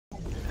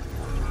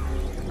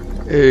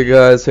Hey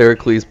guys,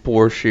 Heracles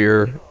Porsche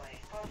here,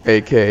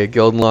 aka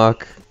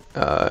Guildlock,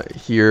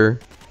 here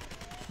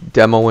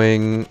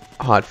demoing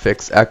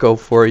Hotfix Echo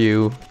for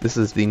you. This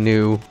is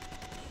the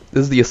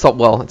Assault,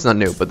 well, it's not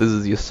new, but this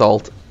is the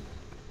Assault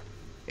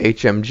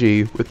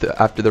HMG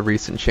after the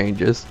recent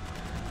changes.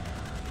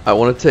 I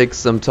want to take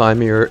some time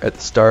here at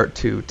the start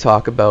to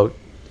talk about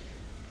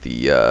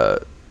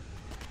the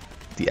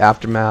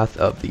aftermath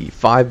of the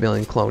 5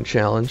 million clone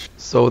challenge.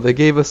 So they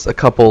gave us a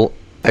couple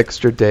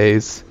extra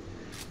days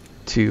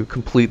to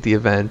complete the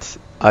event.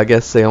 I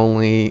guess we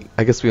only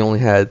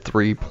had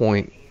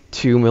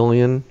 3.2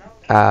 million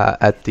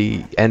at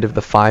the end of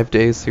the 5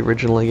 days they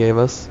originally gave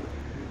us.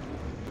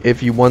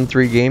 If you won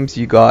 3 games,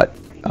 you got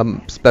a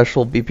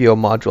special BPO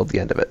module at the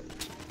end of it.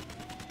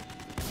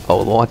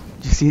 Oh, what?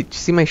 Did you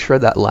see my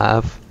shred that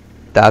lav?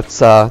 That's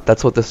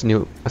what this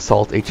new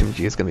Assault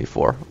HMG is gonna be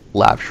for.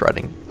 Lav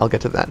shredding. I'll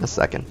get to that in a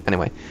second.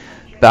 Anyway,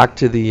 back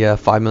to the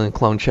 5 million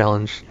clone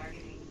challenge.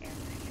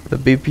 The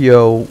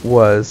BPO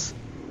was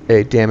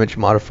a damage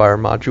modifier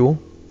module.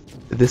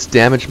 This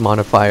damage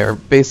modifier,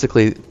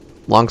 basically,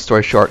 long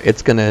story short,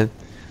 it's gonna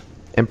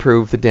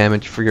improve the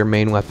damage for your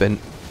main weapon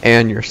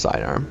and your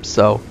sidearm.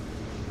 So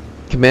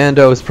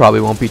Commandos probably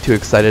won't be too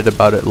excited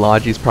about it.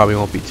 Logis probably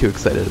won't be too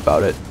excited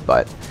about it.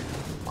 But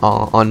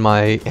on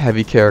my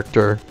heavy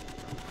character,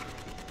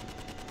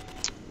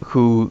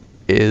 who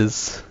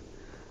is,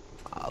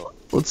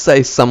 let's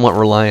say, somewhat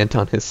reliant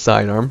on his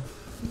sidearm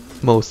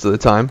most of the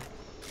time.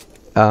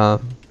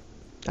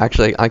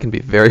 Actually, I can be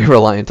very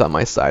reliant on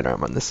my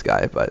sidearm on this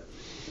guy, but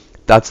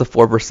that's a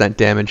 4%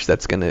 damage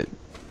that's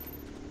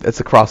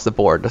across the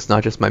board. That's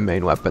not just my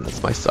main weapon,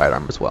 that's my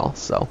sidearm as well.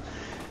 So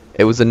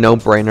it was a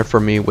no-brainer for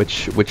me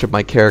which of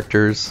my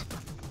characters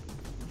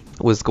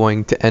was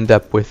going to end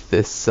up with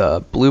this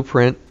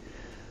blueprint.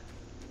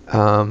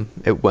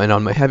 It went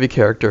on my heavy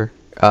character.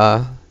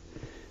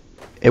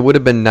 It would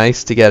have been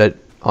nice to get it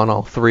on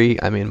all 3.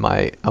 I mean,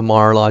 my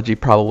Amar Logi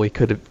probably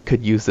could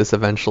use this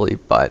eventually,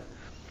 but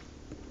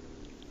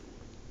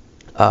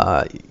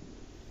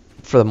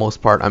for the most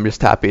part, I'm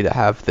just happy to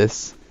have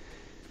this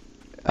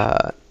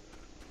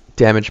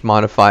damage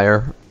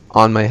modifier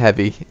on my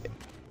heavy.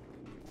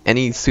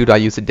 Any suit I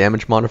use a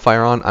damage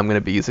modifier on, I'm going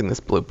to be using this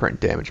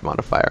blueprint damage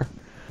modifier,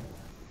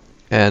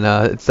 and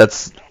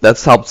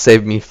that's helped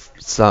save me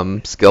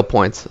some skill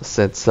points,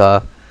 since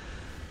I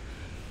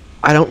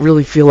don't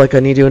really feel like I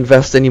need to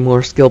invest any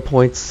more skill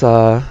points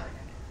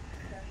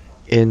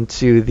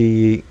into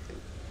the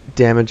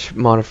damage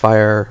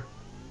modifier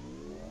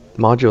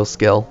module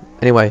skill.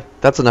 Anyway,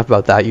 that's enough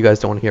about that. You guys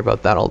don't want to hear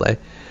about that all day.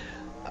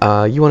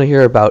 You want to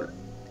hear about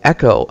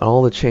Echo and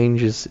all the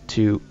changes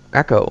to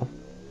Echo.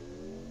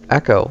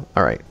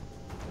 Alright.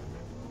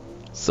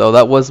 So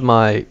that was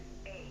my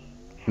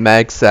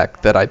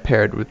magsec that I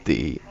paired with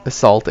the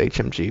Assault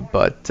HMG,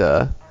 but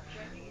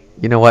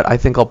you know what? I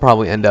think I'll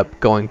probably end up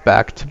going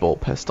back to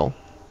bolt pistol.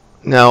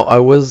 Now I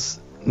was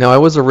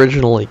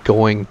originally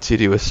going to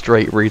do a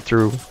straight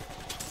read-through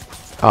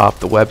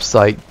off the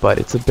website, but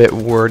it's a bit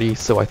wordy,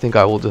 so I think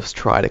I will just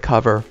try to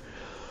cover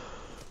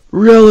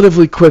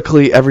relatively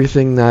quickly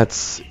everything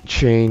that's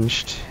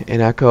changed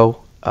in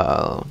Echo.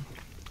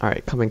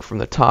 Alright, coming from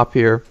the top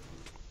here,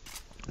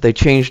 they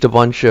changed a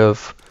bunch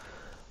of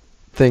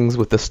things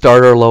with the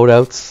starter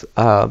loadouts.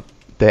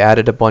 They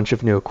added a bunch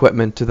of new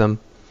equipment to them.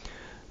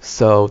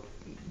 So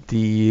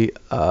the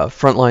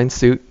frontline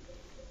suit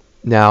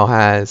now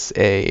has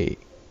a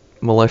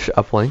militia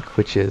uplink,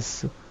 which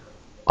is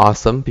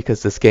awesome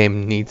because this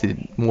game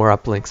needed more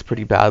uplinks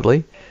pretty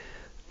badly.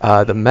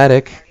 The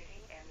medic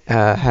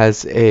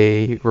has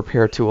a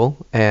repair tool,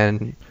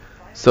 and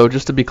so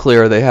just to be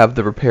clear, they have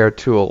the repair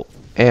tool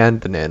and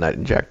the nanite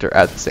injector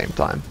at the same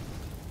time.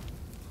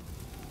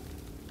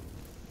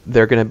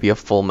 They're going to be a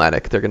full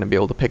medic. They're going to be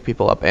able to pick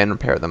people up and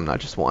repair them, not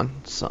just one.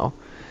 So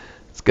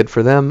it's good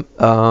for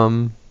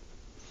them.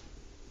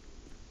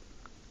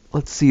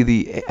 Let's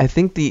see, I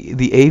think the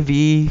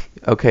AV,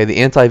 okay, the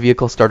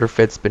anti-vehicle starter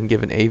fit's been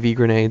given AV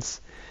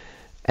grenades,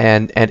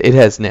 and it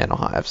has nano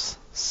hives.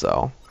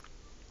 So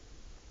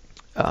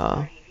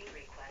now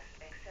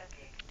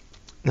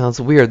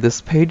it's weird.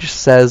 This page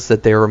says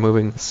that they're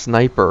removing the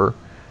sniper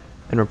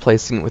and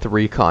replacing it with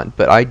recon,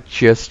 but I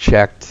just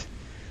checked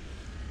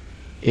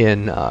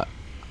in game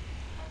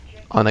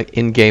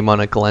on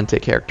a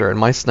Galente character, and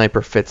my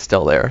sniper fit's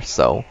still there.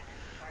 So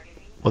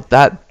what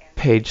that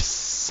page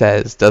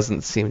says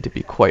doesn't seem to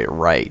be quite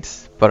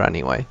right, but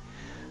anyway,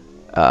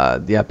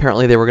 yeah,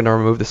 apparently they were going to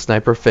remove the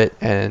sniper fit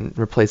and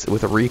replace it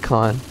with a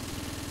recon.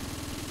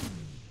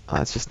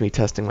 It's just me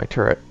testing my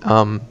turret,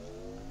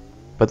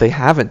 but they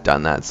haven't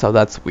done that, so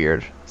that's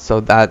weird.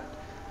 So that,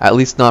 at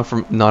least not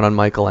on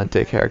my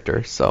Galente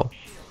character. So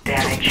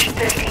damage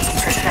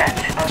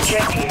 15%.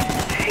 Objective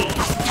C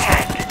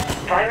hacked.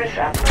 Virus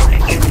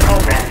upload in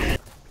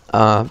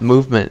progress.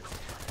 Movement.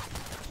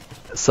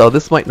 So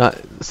this might not.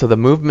 So the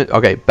movement.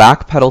 Okay,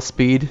 back pedal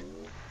speed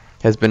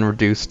has been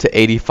reduced to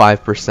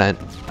 85%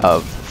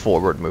 of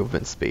forward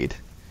movement speed.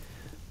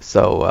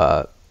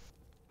 So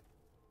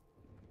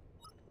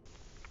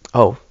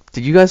oh,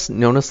 Did you guys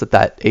notice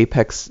that did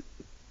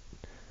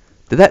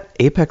that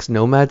Apex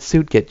Nomad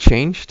suit get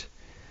changed?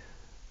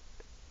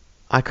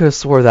 I could have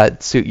swore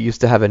that suit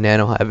used to have a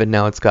nano hive and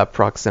now it's got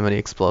proximity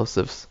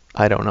explosives.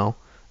 I don't know.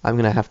 I'm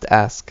gonna have to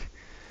ask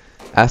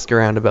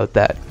around about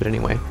that. But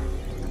anyway.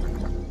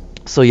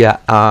 So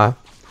yeah,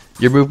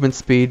 your movement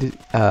speed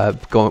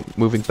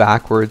moving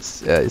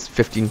backwards is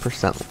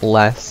 15%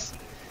 less.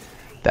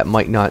 That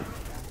might not.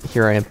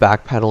 Here I am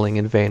backpedaling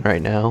in vain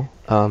right now.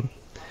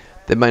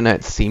 That might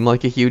not seem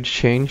like a huge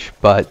change,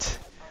 but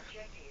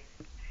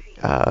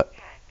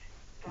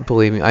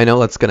believe me, I know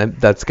that's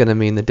gonna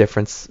mean the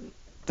difference.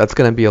 That's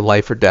gonna be a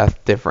life or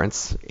death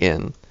difference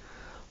in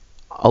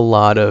a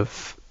lot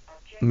of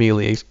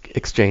melee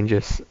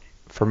exchanges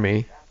for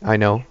me. I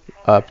know,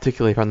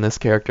 particularly from this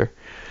character.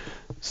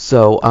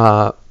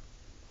 So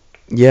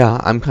yeah,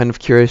 I'm kind of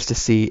curious to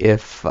see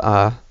if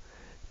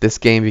this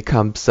game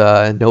becomes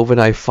Nova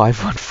Knife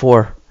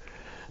 514.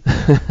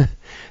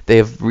 They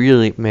have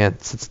really, man,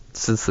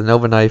 since the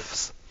Nova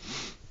Knives,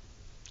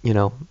 you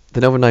know,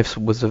 the Nova Knives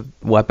was a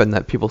weapon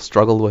that people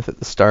struggled with at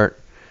the start.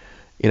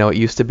 You know, it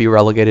used to be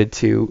relegated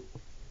to,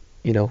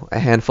 you know, a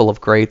handful of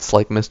greats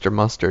like Mr.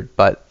 Mustard,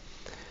 but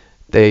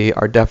they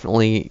are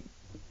definitely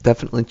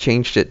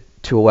changed it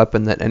to a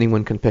weapon that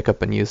anyone can pick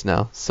up and use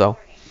now. So,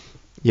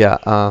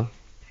 yeah,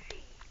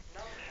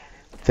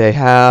 they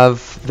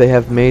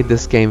have made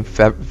this game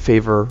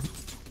favor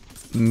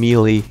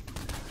melee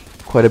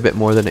quite a bit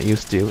more than it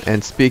used to.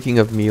 And speaking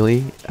of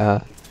melee,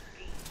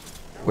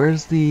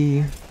 where's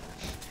the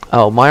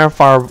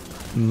myofibril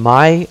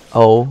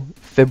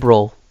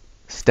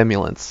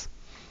stimulants?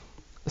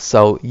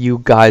 So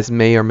you guys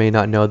may or may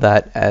not know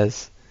that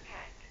as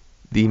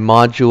the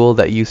module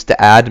that used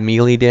to add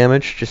melee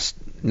damage, just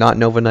not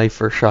Nova Knife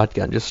or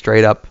shotgun, just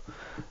straight up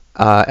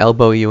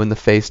elbow you in the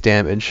face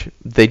damage.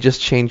 They just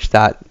changed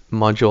that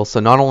module, so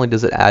not only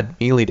does it add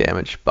melee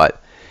damage,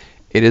 but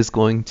it is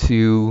going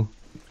to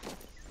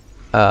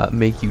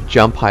make you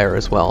jump higher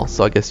as well.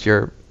 So I guess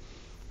your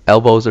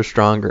elbows are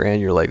stronger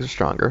and your legs are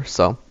stronger.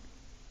 So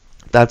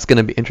that's going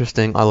to be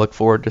interesting. I look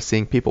forward to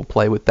seeing people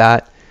play with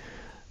that.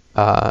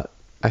 I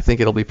think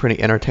it'll be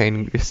pretty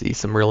entertaining to see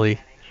some really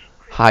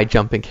high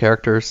jumping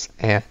characters,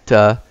 and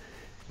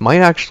might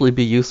actually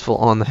be useful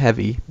on the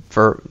heavy.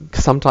 For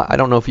sometimes, I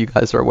don't know if you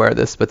guys are aware of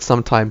this, but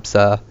sometimes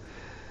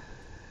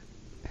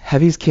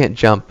heavies can't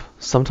jump.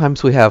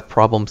 Sometimes we have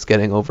problems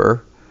getting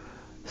over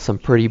some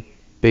pretty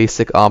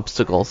basic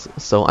obstacles.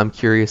 So I'm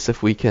curious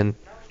if we can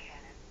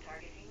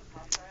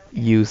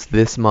use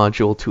this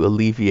module to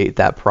alleviate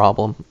that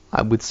problem.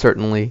 I would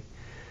certainly.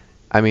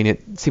 I mean,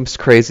 it seems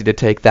crazy to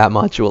take that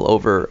module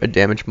over a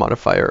damage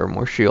modifier or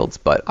more shields,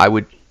 but I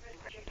would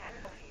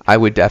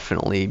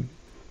definitely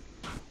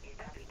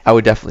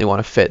want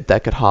a fit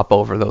that could hop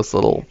over those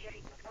little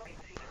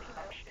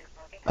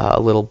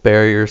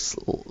barriers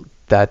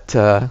that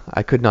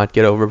I could not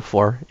get over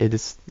before.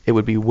 It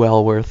would be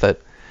well worth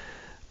it.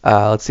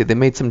 Let's see, they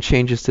made some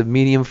changes to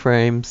medium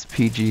frames,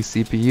 PG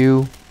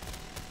CPU.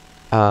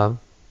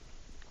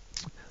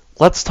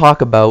 Let's talk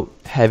about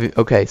heavy.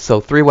 Okay,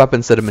 so 3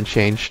 weapons that have been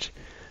changed.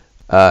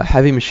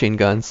 Heavy machine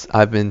guns.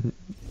 I've been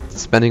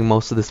spending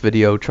most of this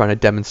video trying to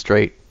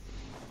demonstrate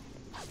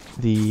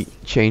the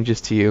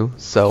changes to you.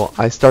 So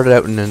I started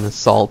out in an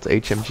assault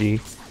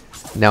HMG.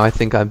 Now I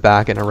think I'm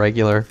back in a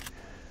regular.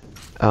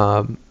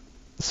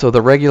 So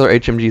the regular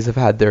HMGs have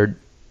had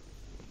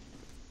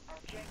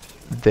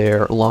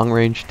their long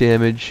range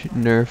damage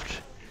nerfed.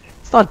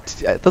 It's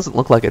not. It doesn't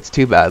look like it's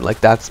too bad. Like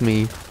that's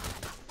me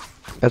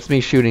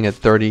shooting at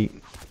 30.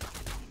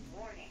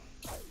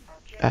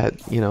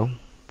 You know,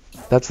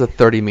 that's the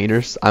 30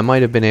 meters. I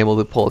might have been able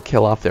to pull a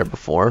kill off there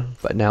before,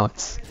 but now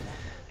it's.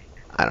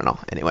 I don't know.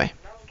 Anyway.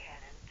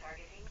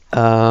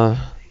 So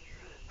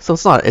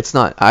it's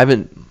not. I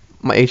haven't.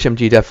 My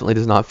HMG definitely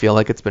does not feel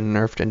like it's been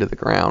nerfed into the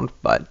ground,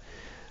 but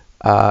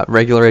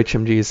regular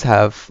HMGs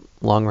have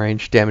long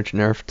range damage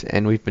nerfed,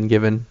 and we've been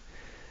given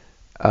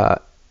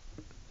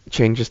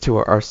changes to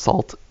our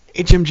assault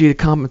HMG to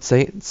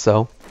compensate.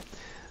 So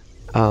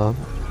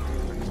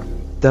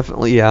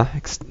definitely, yeah,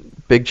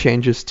 big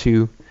changes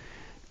to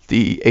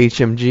the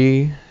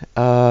HMG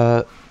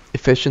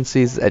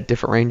efficiencies at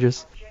different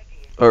ranges.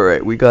 All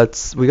right, we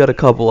got a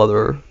couple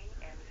other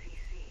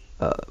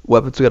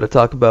weapons we got to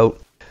talk about.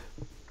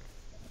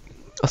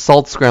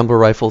 Assault scrambler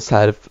rifles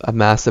had a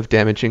massive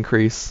damage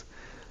increase.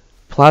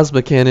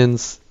 Plasma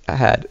cannons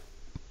had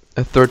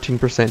a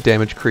 13%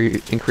 damage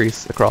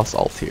increase across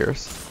all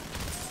tiers.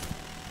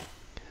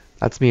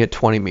 That's me at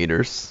 20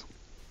 meters.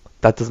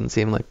 That doesn't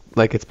seem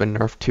like it's been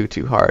nerfed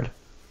too hard.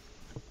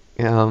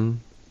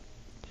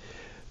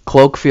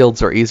 Cloak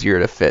fields are easier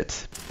to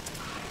fit.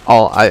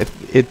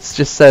 It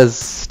just says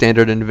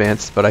standard and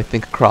advanced, but I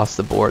think across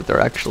the board they're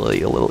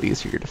actually a little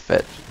easier to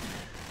fit.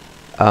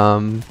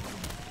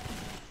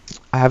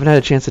 I haven't had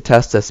a chance to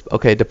test this.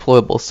 Okay,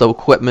 deployable. So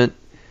equipment.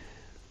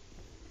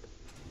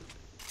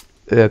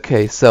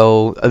 Okay,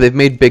 so they've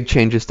made big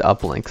changes to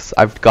uplinks.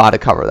 I've got to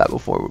cover that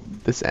before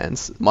this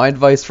ends. My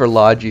advice for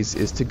Logis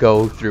is to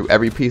go through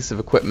every piece of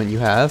equipment you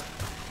have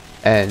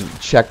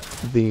and check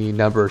the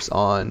numbers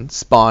on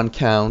spawn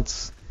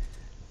counts,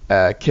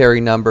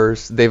 carry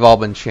numbers. They've all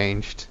been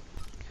changed.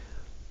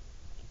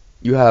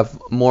 You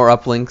have more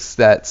uplinks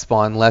that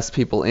spawn less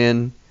people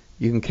in.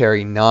 You can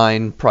carry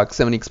 9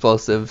 proximity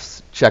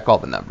explosives. Check all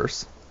the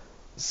numbers.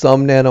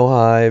 Some nano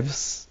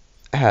hives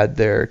had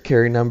their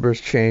carry numbers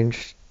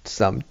changed,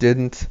 some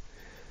didn't.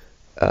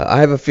 I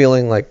have a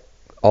feeling like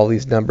all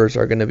these numbers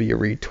are going to be a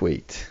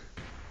retweet.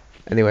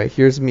 Anyway,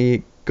 here's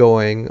me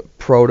going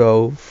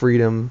Proto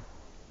Freedom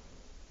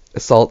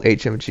Assault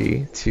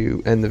HMG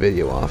to end the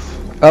video off.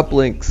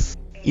 Uplinks.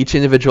 Each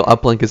individual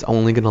uplink is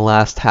only going to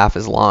last half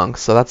as long,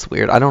 so that's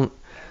weird. I don't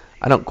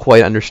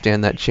quite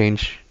understand that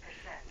change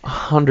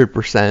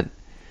 100%.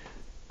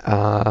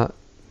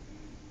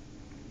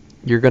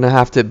 You're going to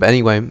have to,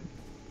 anyway,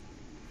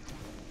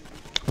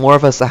 more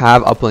of us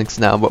have uplinks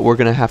now, but we're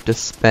going to have to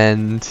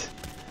spend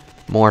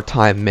more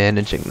time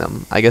managing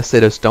them. I guess they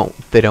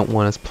don't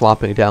want us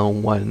plopping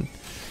down one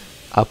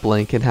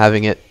uplink and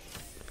having it,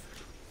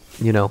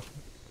 you know,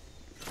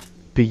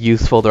 be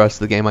useful the rest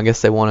of the game. I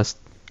guess they want us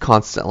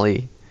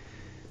constantly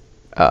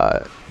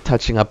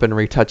touching up and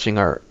retouching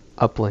our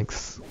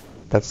uplinks.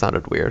 That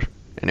sounded weird.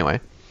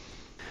 Anyway,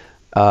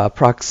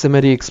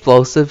 proximity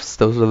explosives.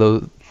 Those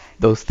are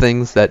those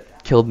things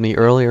that killed me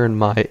earlier in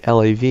my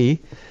LAV. They've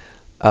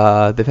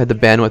had the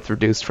bandwidth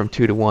reduced from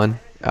 2 to 1.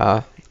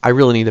 I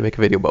really need to make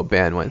a video about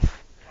bandwidth.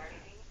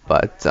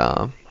 But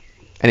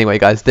anyway,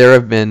 guys, there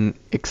have been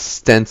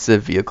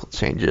extensive vehicle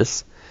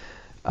changes.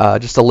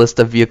 Just a list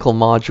of vehicle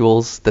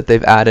modules that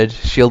they've added: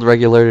 shield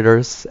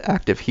regulators,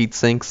 active heat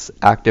sinks,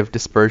 active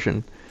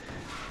dispersion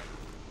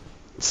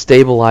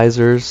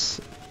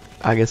stabilizers.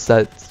 I guess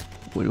that's,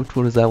 which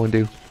one does that one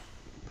do?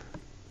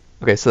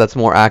 Okay, so that's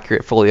more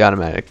accurate, fully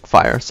automatic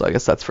fire. So I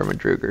guess that's for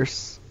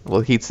Madrugers.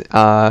 Well,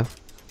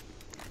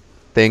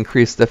 they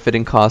increased the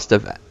fitting cost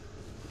of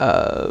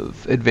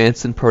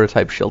advanced and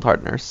prototype shield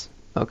hardeners.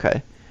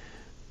 Okay.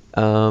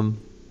 Alright,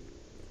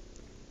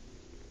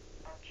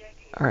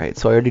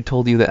 so I already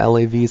told you that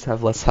LAVs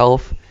have less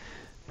health.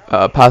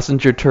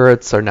 Passenger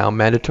turrets are now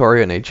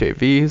mandatory on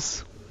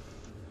HAVs.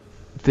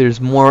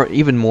 There's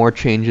even more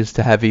changes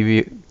to heavy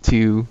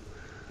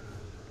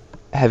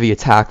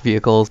attack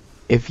vehicles.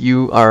 If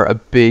you are a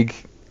big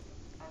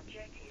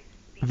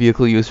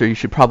vehicle user, you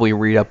should probably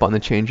read up on the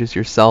changes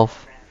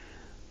yourself.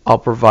 I'll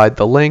provide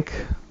the link.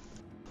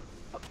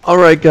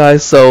 Alright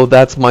guys, so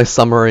that's my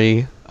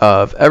summary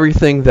of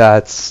everything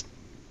that's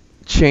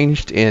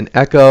changed in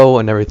Echo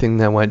and everything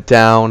that went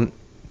down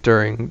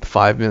during the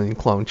 5 million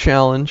clone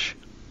challenge.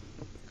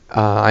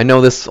 I know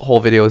this whole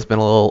video has been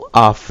a little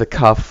off the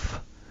cuff.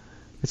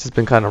 This has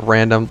been kind of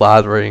random,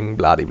 blathering,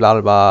 blah blah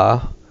blah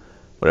blah,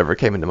 whatever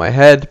came into my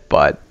head,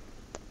 but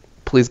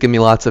please give me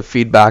lots of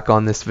feedback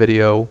on this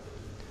video.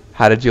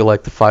 How did you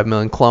like the 5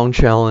 million clone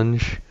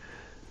challenge?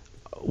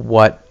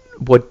 How's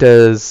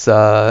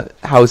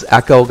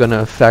Echo gonna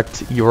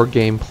affect your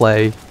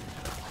gameplay,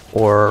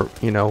 or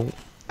you know,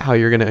 how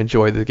you're gonna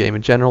enjoy the game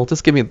in general?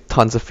 Just give me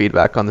tons of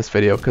feedback on this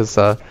video, because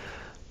I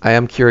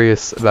am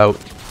curious about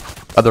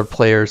other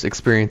players'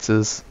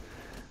 experiences.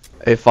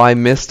 If I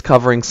missed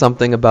covering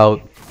something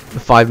about the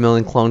 5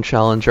 million clone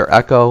challenge or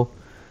Echo,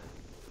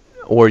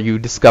 or you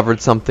discovered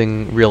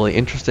something really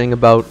interesting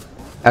about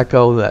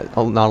Echo that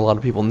not a lot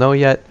of people know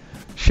yet,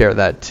 share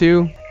that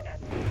too.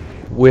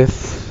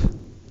 With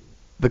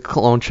the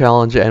clone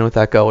challenge and with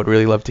Echo, I'd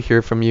really love to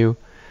hear from you.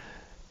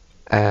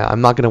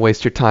 I'm not going to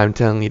waste your time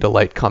telling you to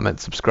like, comment,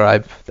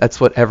 subscribe. That's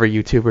what every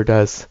YouTuber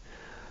does.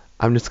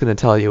 I'm just going to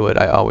tell you what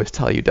I always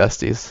tell you,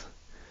 Dusties.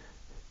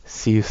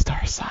 See you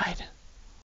Starside.